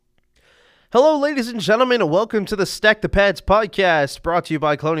Hello, ladies and gentlemen, and welcome to the Stack the Pads podcast, brought to you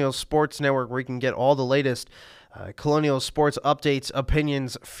by Colonial Sports Network, where you can get all the latest Colonial Sports updates,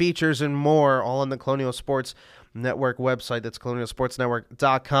 opinions, features, and more, all on the Colonial Sports Network website. That's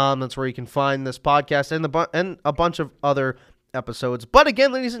colonialsportsnetwork.com. That's where you can find this podcast and a bunch of other episodes. But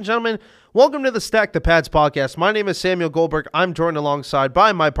again, ladies and gentlemen, welcome to the Stack the Pads podcast. My name is Samuel Goldberg. I'm joined alongside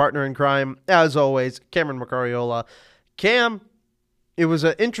by my partner in crime, as always, Cameron Macariola. Cam, it was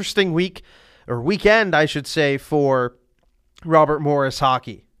an interesting weekend, I should say, for Robert Morris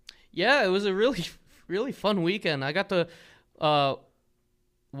hockey. Yeah, it was a really fun weekend. I got to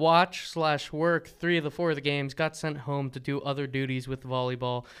watch/work 3 of the 4 of the games, got sent home to do other duties with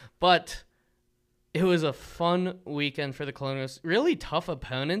volleyball, but it was a fun weekend for the Colonials. Really tough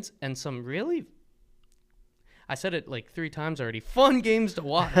opponents and some really, I said it like 3 times already, fun games to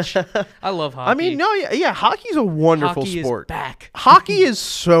watch. I love hockey. I mean, yeah, hockey's a wonderful hockey sport. Is back. Hockey is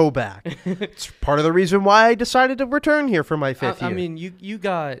so back. It's part of the reason why I decided to return here for my 5th year. I mean,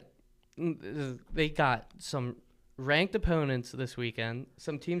 they got some ranked opponents this weekend,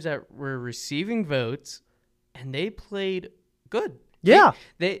 some teams that were receiving votes, and they played good. Yeah.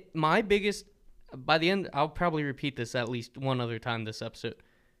 By the end, I'll probably repeat this at least one other time this episode.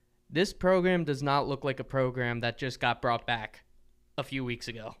 This program does not look like a program that just got brought back a few weeks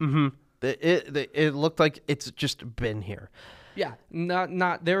ago. Mm-hmm. It looked like it's just been here. Yeah,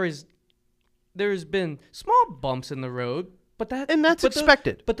 there has been small bumps in the road, that's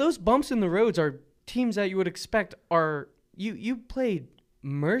expected. But those bumps in the roads are teams that you would expect are you played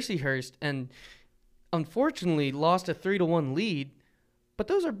Mercyhurst and unfortunately lost a 3-1 lead. But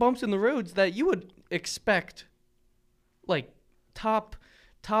those are bumps in the roads that you would expect, like top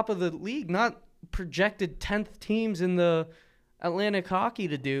of the league, not projected 10th teams in the Atlantic hockey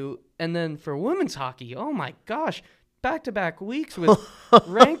to do. And then for women's hockey, oh my gosh, back-to-back weeks with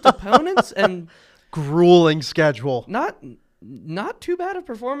ranked opponents and grueling schedule. Not too bad of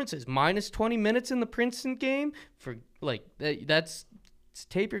performances. Minus 20 minutes in the Princeton game for that's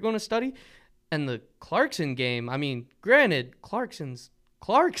tape you're going to study. And the Clarkson game, I mean, granted, Clarkson's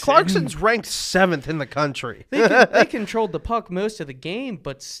ranked 7th in the country. They controlled the puck most of the game,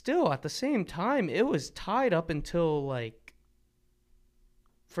 but still, at the same time, it was tied up until,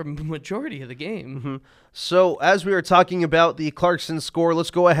 for the majority of the game. Mm-hmm. So, as we were talking about the Clarkson score,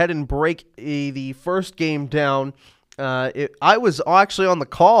 let's go ahead and break the first game down. I was actually on the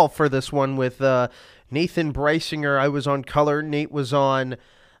call for this one with Nathan Breisinger. I was on color. Nate was on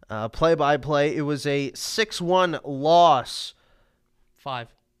play-by-play. It was a 6-1 loss. 5.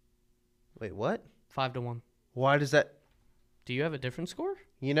 Wait, what? 5-1. Why does that? Do you have a different score?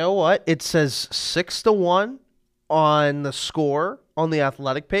 You know what? It says 6-1 on the score on the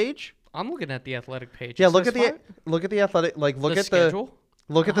athletic page. I'm looking at the athletic page. Yeah, look at the athletic. Look at schedule.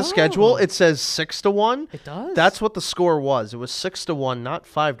 Look at the schedule. It says 6-1. It does. That's what the score was. It was 6-1, not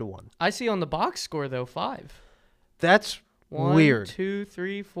 5-1. I see on the box score though 5. That's weird. 1, 2,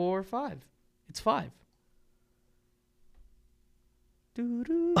 3, 4, 5. It's 5.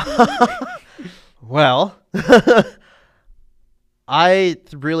 Well, I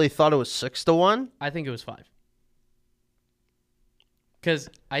really thought it was 6-1. I think it was 5. Because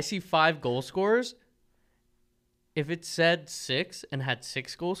I see 5 goal scorers. If it said 6 and had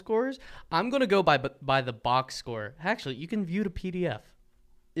 6 goal scorers, I'm going to go by the box score. Actually, you can view the PDF.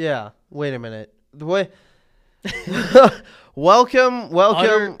 Yeah. Wait a minute. Welcome.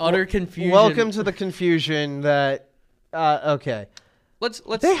 Utter confusion. Welcome to the confusion that, okay. Let's.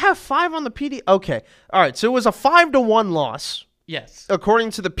 They have 5 on the PDF. Okay. All right. So it was a 5-1 loss. Yes. According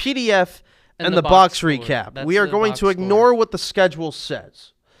to the PDF and the box recap. We are going to ignore what the schedule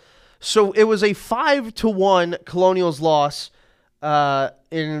says. So it was a 5-1 Colonials loss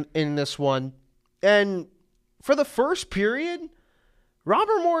in this one. And for the first period,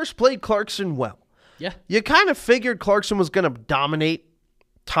 Robert Morris played Clarkson well. Yeah. You kind of figured Clarkson was going to dominate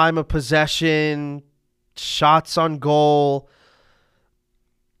time of possession, shots on goal.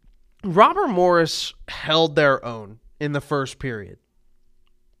 Robert Morris held their own in the first period.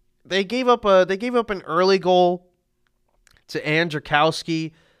 They gave up an early goal to Ann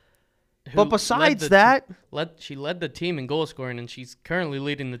Drakowski. But besides that, she led the team in goal scoring, and she's currently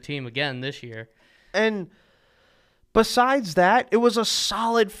leading the team again this year. And besides that, it was a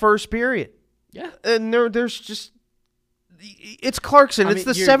solid first period. Yeah. And there's just it's Clarkson. It's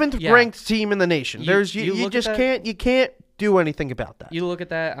the 7th ranked team in the nation. You can't do anything about that. You look at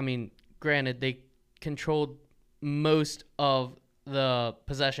that. I mean, granted, they controlled most of the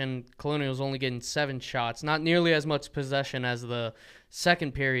possession. Colonials only getting 7 shots, not nearly as much possession as the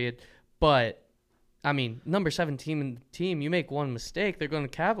second period, but I mean, number 7 team in the team, you make one mistake, they're going to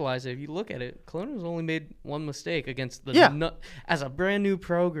capitalize it. If you look at it, Colonials only made one mistake against the as a brand new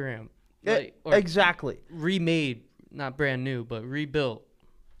program. Exactly. Remade, not brand new, but rebuilt.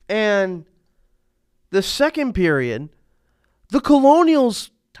 And the second period, the Colonials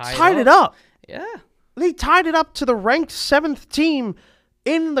tied it up. Yeah. They tied it up to the ranked 7th team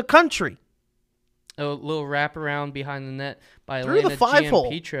in the country. A little wraparound behind the net by Through Elena the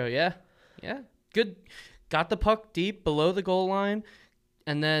 5-hole. Gianpietro. Yeah. Good. Got the puck deep below the goal line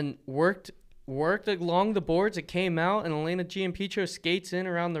and then worked along the boards. It came out, and Elena Gianpietro skates in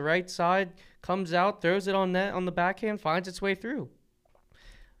around the right side, comes out, throws it on net on the backhand, finds its way through.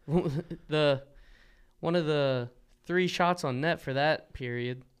 One of the 3 shots on net for that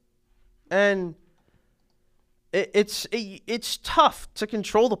period. And it's tough to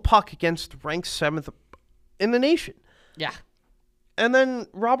control the puck against ranked 7th in the nation. Yeah. And then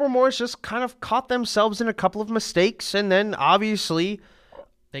Robert Morris just kind of caught themselves in a couple of mistakes, and then obviously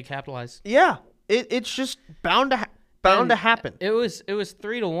they capitalized. Yeah, it's just bound to happen. It was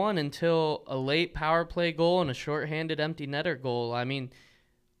 3-1 until a late power play goal and a shorthanded empty netter goal. I mean,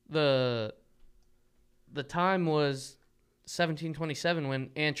 the time was 17:27 when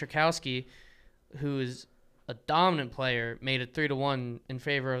Ann Tchaikovsky, who is a dominant player, made it 3-1 in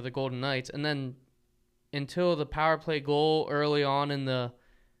favor of the Golden Knights, and then until the power play goal early on in the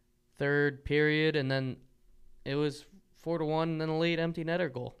third period, and then it was 4-1, and then a late empty netter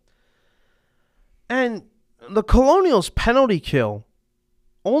goal. And the Colonials' penalty kill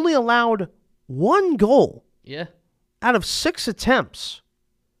only allowed 1 goal. Yeah. Out of 6 attempts.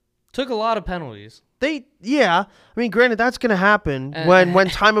 Took a lot of penalties. I mean, granted, that's going to happen when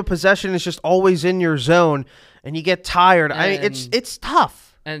time of possession is just always in your zone and you get tired. I mean, it's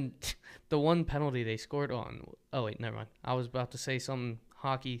tough. And the one penalty they scored on. Oh, wait, never mind. I was about to say something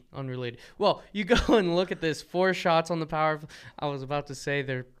hockey unrelated. Well, you go and look at this. 4 shots on the power. I was about to say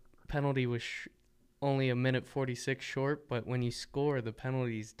their penalty was only a minute 46 short, but when you score, the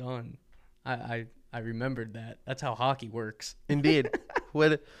penalty's done. I remembered that. That's how hockey works. Indeed.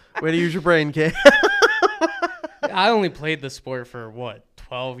 Way to use your brain, Kay. I only played the sport for,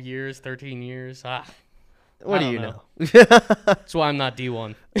 12 years, 13 years? What do you know? That's why I'm not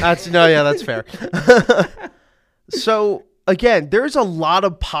D1. That's fair. So, again, there's a lot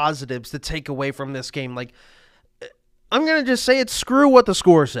of positives to take away from this game. Like, I'm going to just say it's screw what the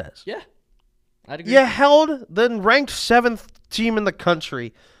score says. Yeah, I'd agree. You held the ranked 7th team in the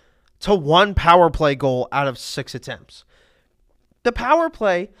country to 1 power play goal out of 6 attempts. The power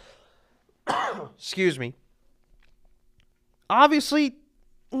play, excuse me, obviously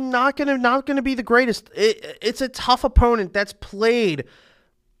not gonna be the greatest. It's a tough opponent that's played.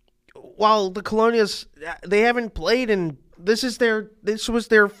 While the Colonials, they haven't played, and this was their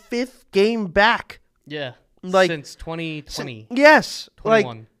 5th game back. Yeah, since 2020. Yes,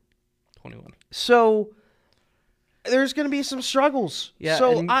 21. So there's going to be some struggles. Yeah.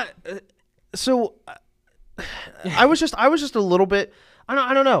 So I was just a little bit.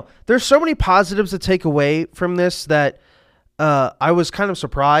 I don't know. There's so many positives to take away from this that I was kind of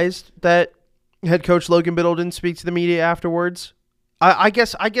surprised that head coach Logan Biddle didn't speak to the media afterwards. I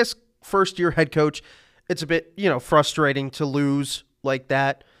guess first year head coach, it's a bit frustrating to lose like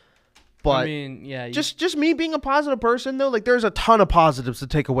that. But I mean, yeah, just me being a positive person though, like there's a ton of positives to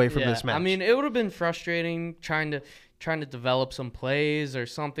take away from this match. I mean, it would have been frustrating trying to develop some plays or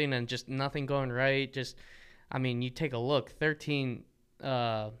something and just nothing going right. I mean, you take a look, 14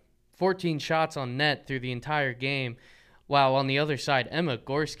 shots on net through the entire game, while on the other side, Emma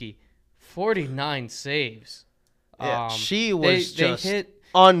Gorski, 49 saves. Yeah, she was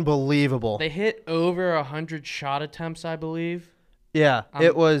unbelievable. They hit over 100 shot attempts, I believe. Yeah,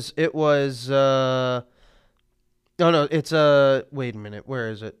 it was wait a minute, where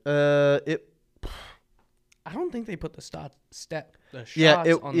is it? I don't think they put the shots on the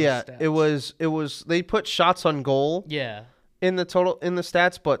stats. It was they put shots on goal. Yeah. In the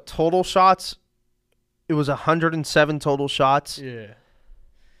stats, but total shots, it was 107 total shots. Yeah.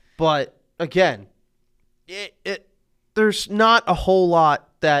 But again, there's not a whole lot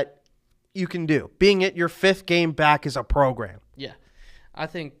that you can do. Being it your 5th game back as a program. Yeah. I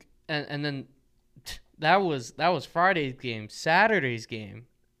think and then that was Friday's game. Saturday's game.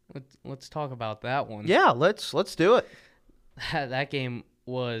 Let's talk about that one. Yeah, let's do it. That game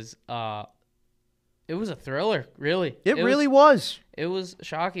was it was a thriller, really. It really was. It was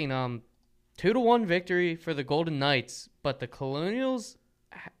shocking. 2-1 victory for the Golden Knights, but the Colonials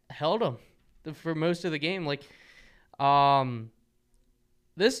held them for most of the game. Like,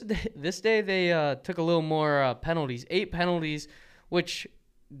 this day they took a little more penalties, 8 penalties, which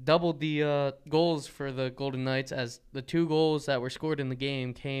doubled the goals for the Golden Knights, as the 2 goals that were scored in the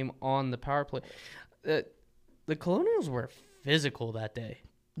game came on the power play. The Colonials were physical that day.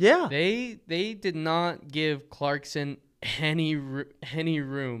 Yeah. They did not give Clarkson any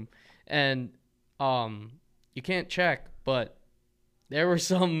room, and you can't check, but there were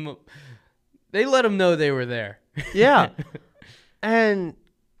some. They let him know they were there. Yeah. And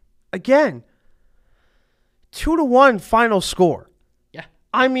again, 2-1 final score. Yeah.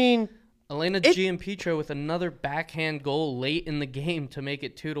 I mean, Elena Gianpietro with another backhand goal late in the game to make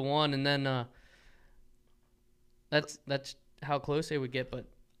it 2-1, and then that's how close they would get. But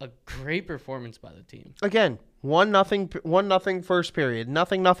a great performance by the team. Again, 1-0 first period,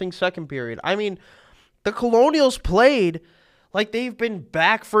 0-0 second period. I mean, the Colonials played like they've been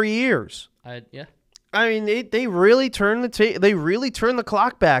back for years. Yeah. I mean, they really turned the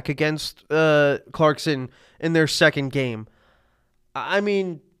clock back against Clarkson in their second game. I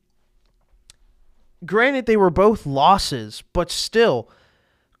mean, granted they were both losses, but still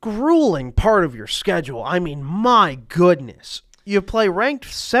grueling part of your schedule. I mean, my goodness. You play ranked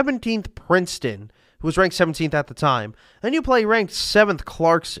 17th Princeton, who was ranked 17th at the time, and you play ranked 7th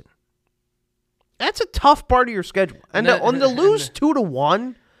Clarkson. That's a tough part of your schedule. And to lose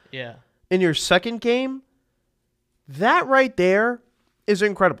 2-1 yeah. in your second game, that right there is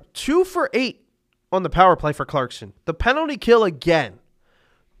incredible. 2 for 8 on the power play for Clarkson. The penalty kill again,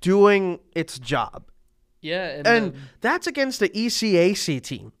 doing its job. Yeah. And that's against the ECAC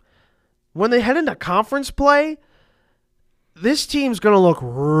team. When they head into conference play, this team's going to look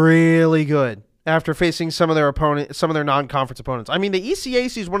really good after facing some of their non-conference opponents. I mean, the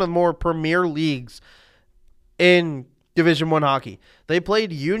ECAC is one of the more premier leagues in Division I hockey. They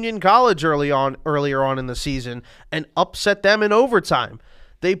played Union College earlier on in the season and upset them in overtime.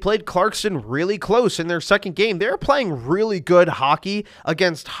 They played Clarkson really close in their second game. They're playing really good hockey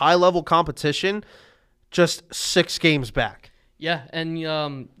against high-level competition just 6 games back. Yeah,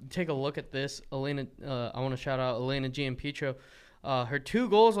 and take a look at this. I want to shout out Elena Gianpietro. Her 2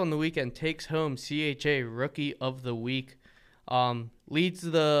 goals on the weekend takes home CHA Rookie of the Week. Leads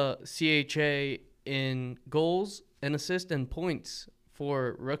the CHA in goals and assists and points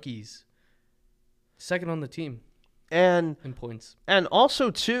for rookies. Second on the team in points. And also,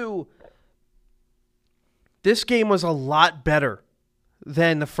 too, this game was a lot better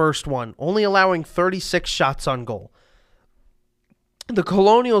than the first one, only allowing 36 shots on goal. The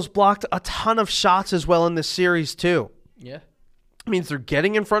Colonials blocked a ton of shots as well in this series, too. Yeah. It means they're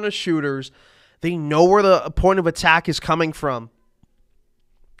getting in front of shooters. They know where the point of attack is coming from.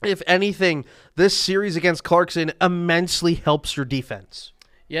 If anything, this series against Clarkson immensely helps your defense.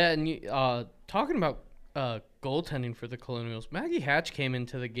 Yeah, and talking about goaltending for the Colonials, Maggie Hatch came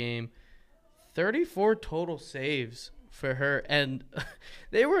into the game, 34 total saves for her, and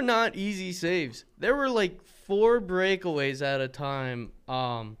they were not easy saves. There were like 4 breakaways at a time.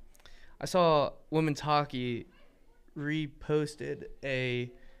 I saw Women's Hockey reposted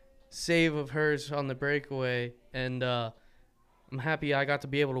a save of hers on the breakaway, and I'm happy I got to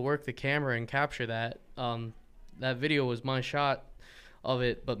be able to work the camera and capture that. That video was my shot of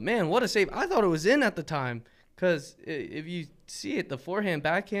it, but man, what a save. I thought it was in at the time, because if you see it, the forehand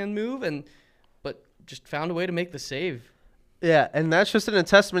backhand move, but just found a way to make the save. Yeah, and that's just a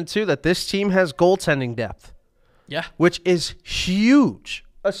testament too that this team has goaltending depth. Yeah, which is huge,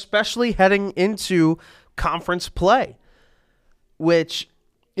 especially heading into conference play, which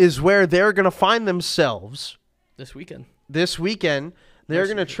is where they're going to find themselves this weekend. They're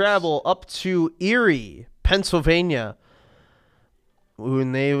going to travel up to Erie, Pennsylvania,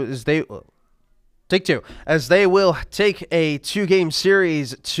 as they will take a 2-game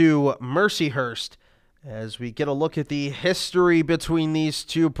series to Mercyhurst. As we get a look at the history between these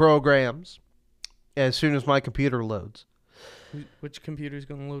 2 programs, as soon as my computer loads. Which computer is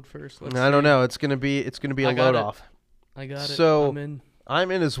going to load first? I don't know. It's going to be a load off. I got it. So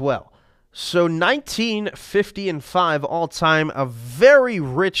I'm in as well. So 1950-5 all time, a very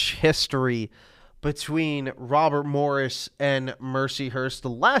rich history between Robert Morris and Mercyhurst. The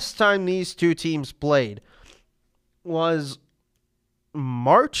last time these 2 teams played was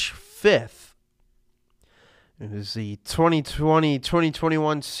March 5th. It was the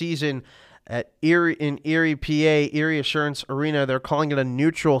 2020-2021 season at Erie, PA, Erie Assurance Arena. They're calling it a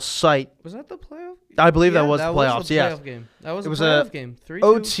neutral site. Was that the playoff? I believe that was the playoffs, yes. Game. That was a playoff game. 3-2.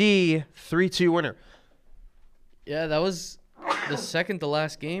 OT 3-2 winner. Yeah, that was the second to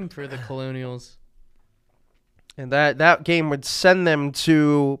last game for the Colonials. And that game would send them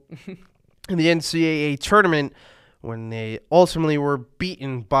to the NCAA tournament when they ultimately were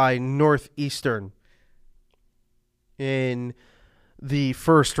beaten by Northeastern in the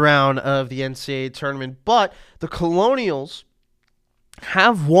first round of the NCAA tournament. But the Colonials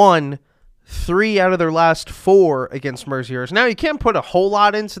have won 3 out of their last 4 against Mercyhurst. Now, you can't put a whole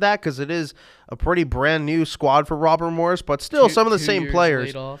lot into that because it is a pretty brand new squad for Robert Morris, but still some of the same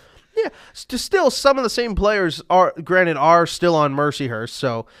players. Yeah, still some of the same players are still on Mercyhurst,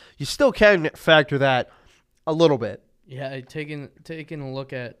 so you still can factor that a little bit. Yeah, taking a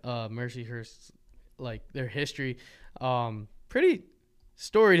look at Mercyhurst's, like, their history, pretty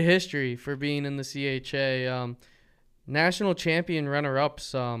storied history for being in the CHA. National champion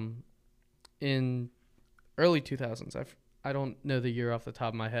runner-ups in early 2000s. I don't know the year off the top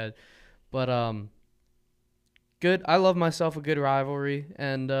of my head, but good. I love myself a good rivalry,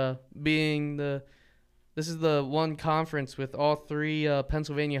 and this is the one conference with all 3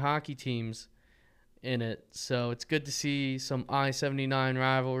 Pennsylvania hockey teams in it, so it's good to see some I-79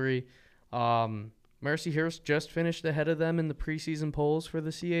 rivalry. Mercyhurst just finished ahead of them in the preseason polls for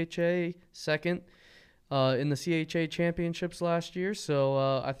the CHA, second in the CHA championships last year,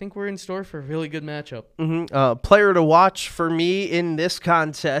 so I think we're in store for a really good matchup. Player to watch for me in this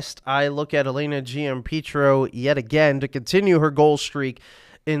contest, I look at Elena Giampetro yet again to continue her goal streak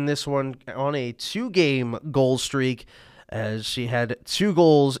in this one on a 2-game goal streak, as she had 2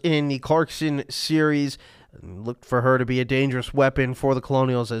 goals in the Clarkson series. Looked for her to be a dangerous weapon for the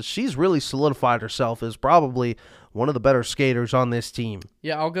Colonials, as she's really solidified herself as probably one of the better skaters on this team.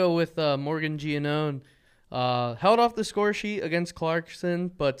 Yeah, I'll go with Morgan Giannone. Held off the score sheet against Clarkson,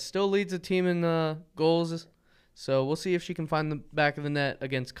 but still leads the team in goals. So we'll see if she can find the back of the net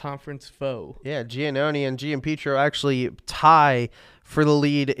against conference foe. Yeah, Giannone and Giampetro actually tie for the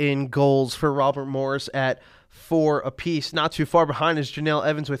lead in goals for Robert Morris at 4 apiece. Not too far behind is Janelle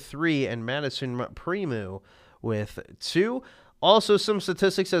Evans with 3 and Madison Primu with 2. Also some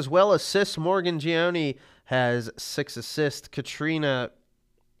statistics as well. Assists, Morgan Giannone has 6 assists. Catriona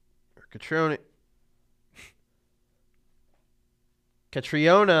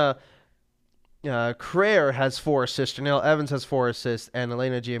Crayer has 4 assists. Janelle Evans has 4 assists. And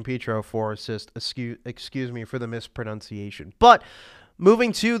Elena Giampetro 4 assists. Excuse me for the mispronunciation. But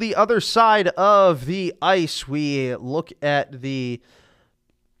moving to the other side of the ice, we look at the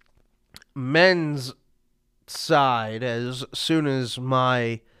men's side as soon as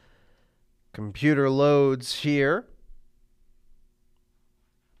my computer loads here.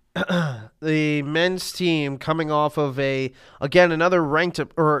 The men's team coming off of another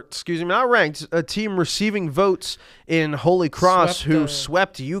a team receiving votes in Holy Cross who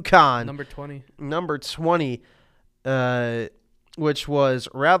swept UConn. Number 20, which was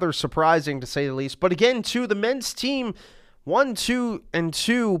rather surprising to say the least. But again, too, the men's team 1, 2, and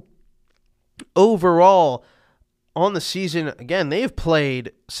 2 overall on the season. Again, they've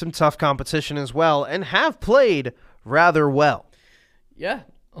played some tough competition as well and have played rather well. Yeah.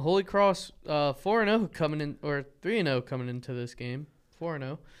 Holy Cross 4-0 coming in, or 3-0 coming into this game.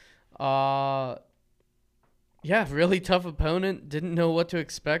 4-0. Yeah, really tough opponent. Didn't know what to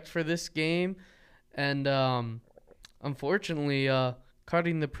expect for this game. And unfortunately,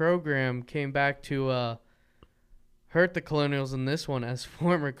 cutting the program came back to hurt the Colonials in this one, as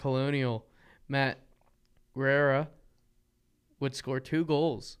former Colonial Matt Guerra would score 2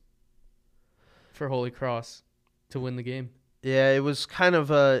 goals for Holy Cross to win the game. Yeah, it was kind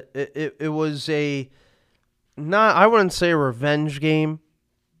of it was not, I wouldn't say a revenge game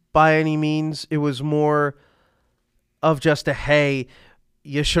by any means. It was more of just hey,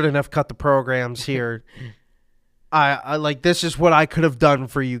 you shouldn't have cut the programs here. I like, this is what I could have done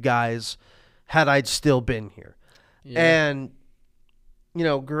for you guys had I still been here. Yeah. And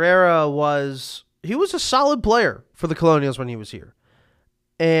Guerrera was a solid player for the Colonials when he was here.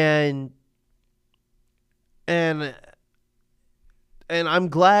 And I'm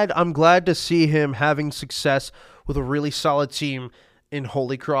glad to see him having success with a really solid team in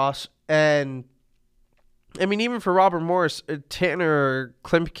Holy Cross. And I mean, even for Robert Morris, Tanner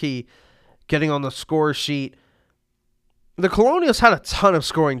Klimke getting on the score sheet, the Colonials had a ton of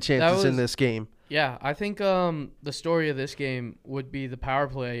scoring chances in this game. Yeah, I think the story of this game would be the power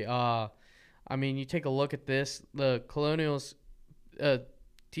play. I mean, you take a look at this, the Colonials,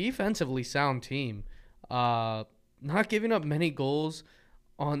 defensively sound team. Not giving up many goals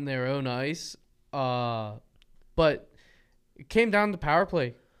on their own ice, but it came down to power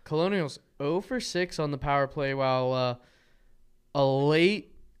play. Colonials 0 for 6 on the power play, while a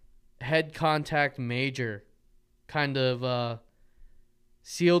late head contact major kind of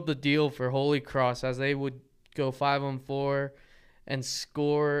sealed the deal for Holy Cross, as they would go 5-on-4 and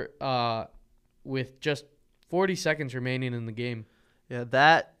score with just 40 seconds remaining in the game. Yeah,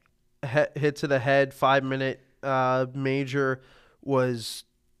 that hit to the head 5-minute major was,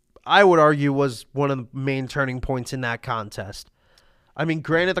 I would argue, was one of the main turning points in that contest. I mean,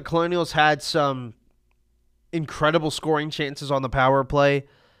 granted, the Colonials had some incredible scoring chances on the power play,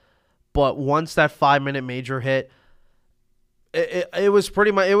 but once that 5-minute major hit, it was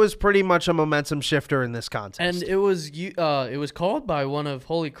pretty much a momentum shifter in this contest. And it was called by one of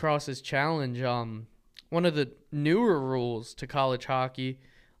Holy Cross's challenge. One of the newer rules to college hockey.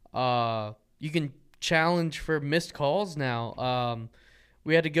 You can challenge for missed calls now.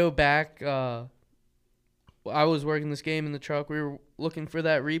 We had to go back. I was working this game in the truck. We were looking for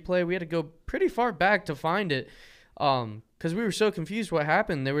that replay. We had to go pretty far back to find it, because we were so confused what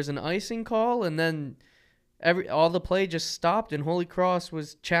happened. There was an icing call, and then all the play just stopped, and Holy Cross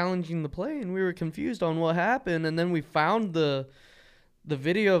was challenging the play, and we were confused on what happened. And then we found the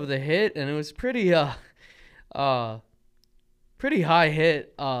video of the hit, and it was pretty high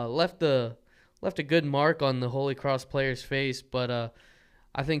hit. Left a good mark on the Holy Cross player's face, but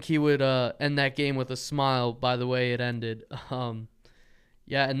I think he would end that game with a smile by the way it ended.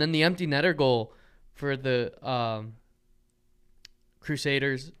 Yeah, and then the empty netter goal for the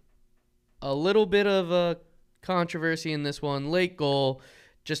Crusaders. A little bit of a controversy in this one. Late goal,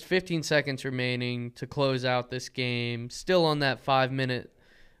 just 15 seconds remaining to close out this game. Still on that 5-minute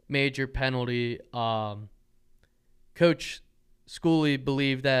major penalty. Coach Schooley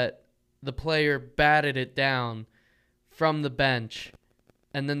believed that the player batted it down from the bench,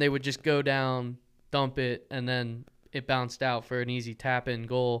 and then they would just go down, dump it, and then it bounced out for an easy tap-in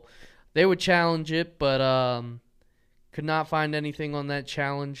goal. They would challenge it, but could not find anything on that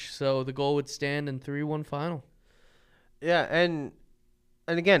challenge, so the goal would stand in 3-1 final. Yeah, and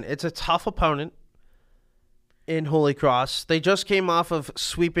again, it's a tough opponent in Holy Cross. They just came off of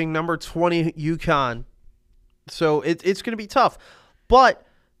sweeping number 20 UConn, so it's going to be tough. But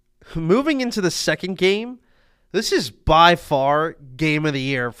moving into the second game, this is by far game of the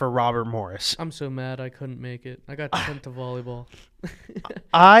year for Robert Morris. I'm so mad I couldn't make it. I got sent to volleyball.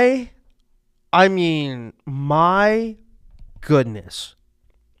 I mean, my goodness.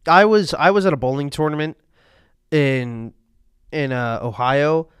 I was at a bowling tournament in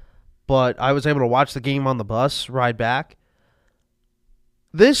Ohio, but I was able to watch the game on the bus ride back.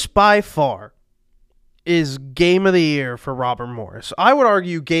 This by far is game of the year for Robert Morris. I would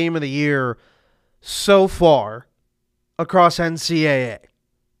argue game of the year so far across NCAA.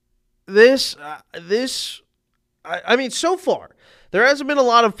 I mean, so far, there hasn't been a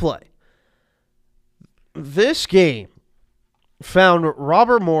lot of play. This game found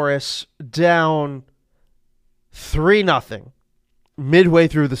Robert Morris down 3-0 midway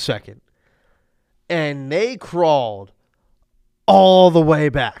through the second. And they crawled all the way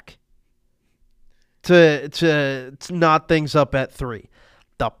back to knot things up at 3.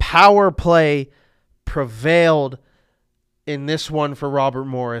 The power play prevailed in this one for Robert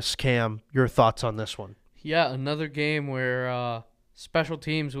Morris. Cam, your thoughts on this one? Yeah, another game where special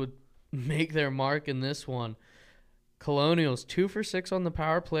teams would make their mark in this one. Colonials 2 for 6 on the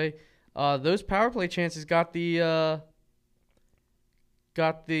power play. Those power play chances got the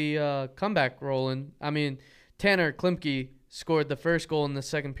comeback rolling. I mean, Tanner Klimke scored the first goal in the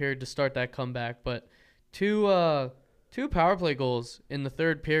second period to start that comeback, but two power play goals in the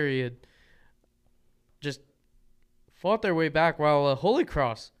third period just fought their way back, while Holy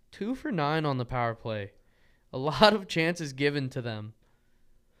Cross 2 for 9 on the power play. A lot of chances given to them.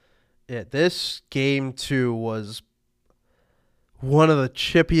 Yeah, this game too was one of the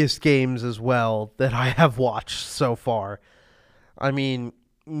chippiest games as well that I have watched so far. I mean,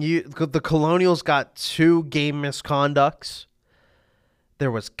 the Colonials got 2 game misconducts. There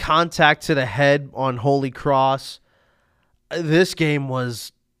was contact to the head on Holy Cross. This game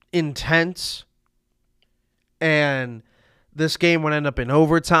was intense, and this game would end up in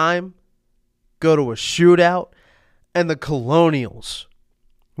overtime, go to a shootout, and the Colonials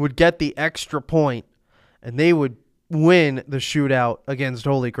would get the extra point, and they would win the shootout against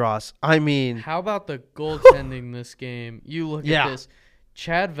Holy Cross. I mean, how about the goaltending this game? You look at this.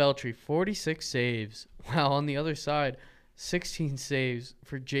 Chad Veltri, 46 saves, while on the other side, 16 saves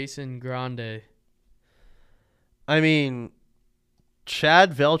for Jason Grande. I mean,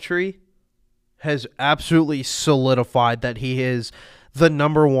 Chad Veltri has absolutely solidified that he is the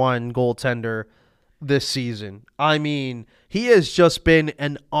number 1 goaltender this season. I mean, he has just been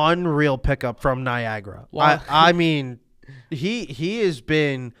an unreal pickup from Niagara. Wow. I mean, he has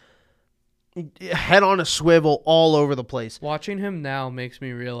been head on a swivel all over the place. Watching him now makes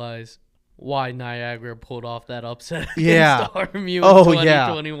me realize why Niagara pulled off that upset against RMU in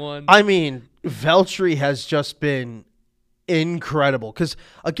 2021. I mean, Veltri has just been incredible. Because,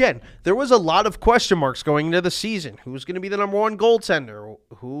 again, there was a lot of question marks going into the season. Who's going to be the number one goaltender?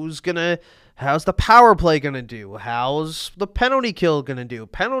 How's the power play going to do? How's the penalty kill going to do?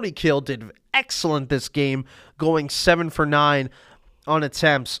 Penalty kill did excellent this game, going 7 for 9 on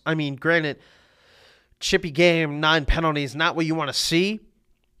attempts. I mean, granted, chippy game, 9 penalties, not what you want to see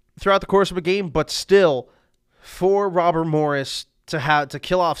throughout the course of a game, but still, for Robert Morris to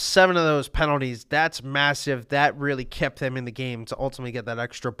kill off 7 of those penalties, that's massive. That really kept them in the game to ultimately get that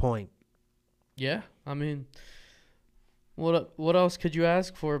extra point. Yeah, I mean, what else could you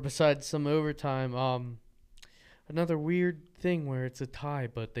ask for besides some overtime? Another weird thing where it's a tie,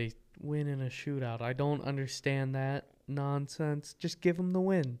 but they win in a shootout. I don't understand that nonsense. Just give them the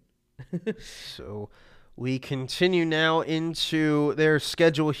win. So we continue now into their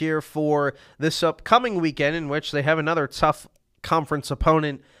schedule here for this upcoming weekend, in which they have another tough conference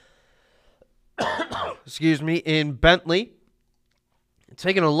opponent, in Bentley.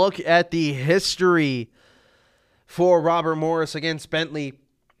 Taking a look at the history for Robert Morris against Bentley,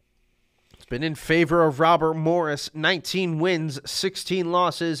 it's been in favor of Robert Morris. 19 wins, 16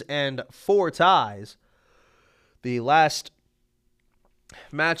 losses, and 4 ties. The last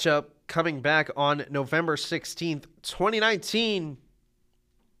matchup coming back on November 16th, 2019.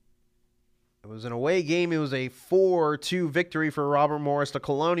 It was an away game. It was a 4-2 victory for Robert Morris. The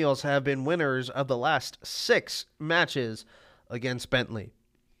Colonials have been winners of the last 6 matches against Bentley.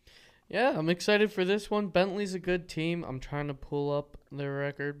 Yeah, I'm excited for this one. Bentley's a good team. I'm trying to pull up their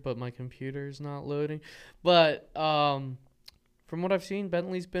record, but my computer's not loading. But from what I've seen,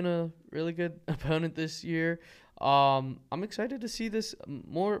 Bentley's been a really good opponent this year. I'm excited to see this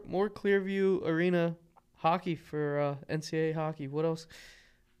more Clearview Arena hockey for NCAA hockey. What else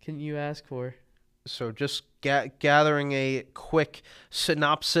can you ask for? So just gathering a quick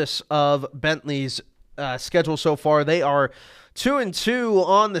synopsis of Bentley's schedule so far. They are 2-2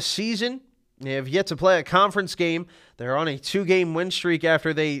 on the season. They have yet to play a conference game. They're on a 2-game win streak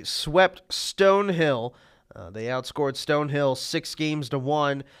after they swept Stonehill. They outscored Stonehill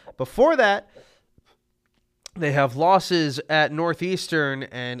 6-1. Before that, they have losses at Northeastern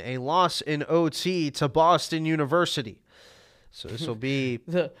and a loss in OT to Boston University. So this will be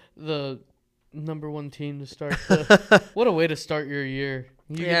the number one team to start. What a way to start your year.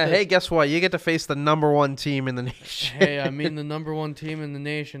 Hey, guess what? You get to face the number one team in the nation. Hey, I mean, the number one team in the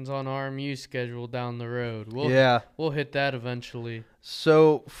nation's on RMU schedule down the road. We'll hit that eventually.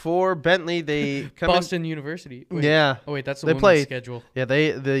 So for Bentley, they come Boston University. Wait. Yeah. Oh wait, that's the women's schedule. Yeah,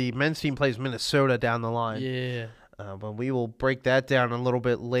 the men's team plays Minnesota down the line. Yeah. But we will break that down a little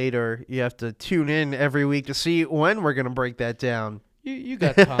bit later. You have to tune in every week to see when we're going to break that down. You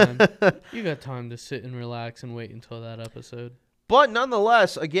got time. You got time to sit and relax and wait until that episode. But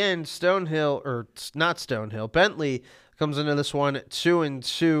nonetheless, again, Bentley comes into this one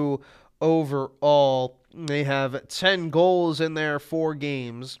 2-2 overall. They have 10 goals in their 4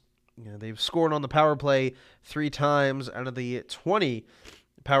 games. They've scored on the power play 3 times out of the 20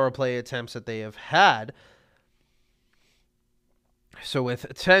 power play attempts that they have had. So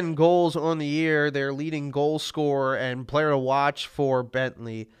with 10 goals on the year, their leading goal scorer and player to watch for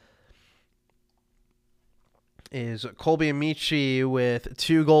Bentley is Colby Amici with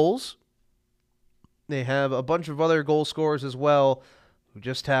 2 goals. They have a bunch of other goal scorers as well who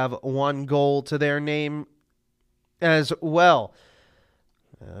just have 1 goal to their name as well.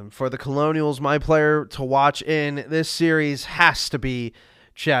 For the Colonials, my player to watch in this series has to be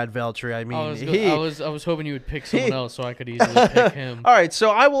Chad Veltri. I mean, I was hoping you would pick someone else so I could easily pick him. All right,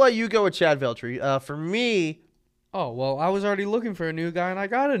 so I will let you go with Chad Veltri. For me... Oh, well, I was already looking for a new guy, and I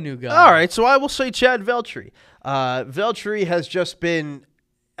got a new guy. All right, so I will say Chad Veltri. Veltri has just been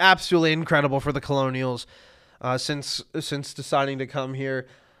absolutely incredible for the Colonials since deciding to come here.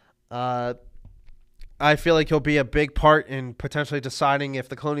 I feel like he'll be a big part in potentially deciding if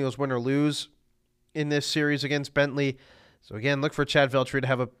the Colonials win or lose in this series against Bentley. So, again, look for Chad Veltri to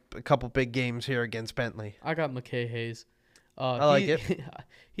have a couple big games here against Bentley. I got McKay Hayes. I like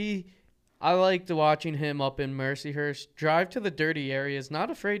it. I liked watching him up in Mercyhurst drive to the dirty areas,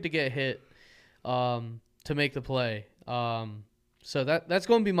 not afraid to get hit to make the play. So that's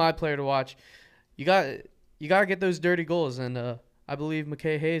going to be my player to watch. You got to get those dirty goals, and I believe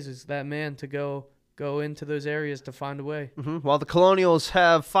McKay Hayes is that man to go into those areas to find a way. Mm-hmm. While the Colonials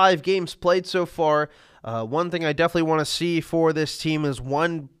have 5 games played so far, one thing I definitely want to see for this team is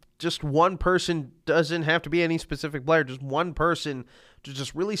just one person, doesn't have to be any specific player, just one person to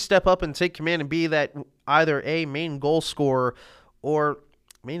just really step up and take command and be that either a main goal scorer or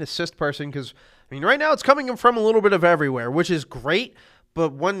main assist person. Because, I mean, right now it's coming from a little bit of everywhere, which is great,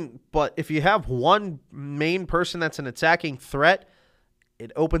 But if you have one main person that's an attacking threat,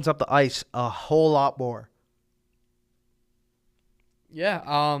 it opens up the ice a whole lot more.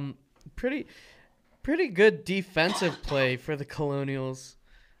 Yeah, pretty good defensive play for the Colonials.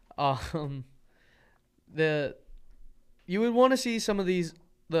 The you would want to see some of the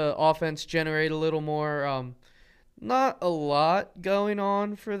offense generate a little more. Not a lot going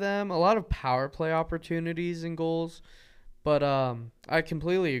on for them. A lot of power play opportunities and goals. But I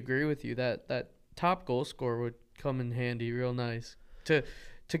completely agree with you that top goal scorer would come in handy real nice to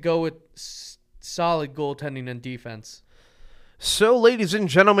go with solid goaltending and defense. So, ladies and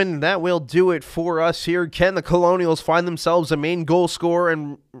gentlemen, that will do it for us here. Can the Colonials find themselves a main goal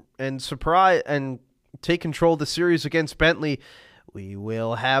scorer and surprise and take control of the series against Bentley? We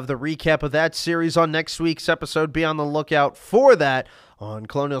will have the recap of that series on next week's episode. Be on the lookout for that on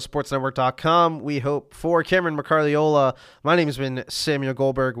colonialsportsnetwork.com. We hope for Cameron Macariola. My name has been Samuel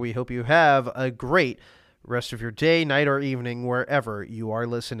Goldberg. We hope you have a great rest of your day, night, or evening, wherever you are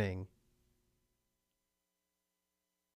listening.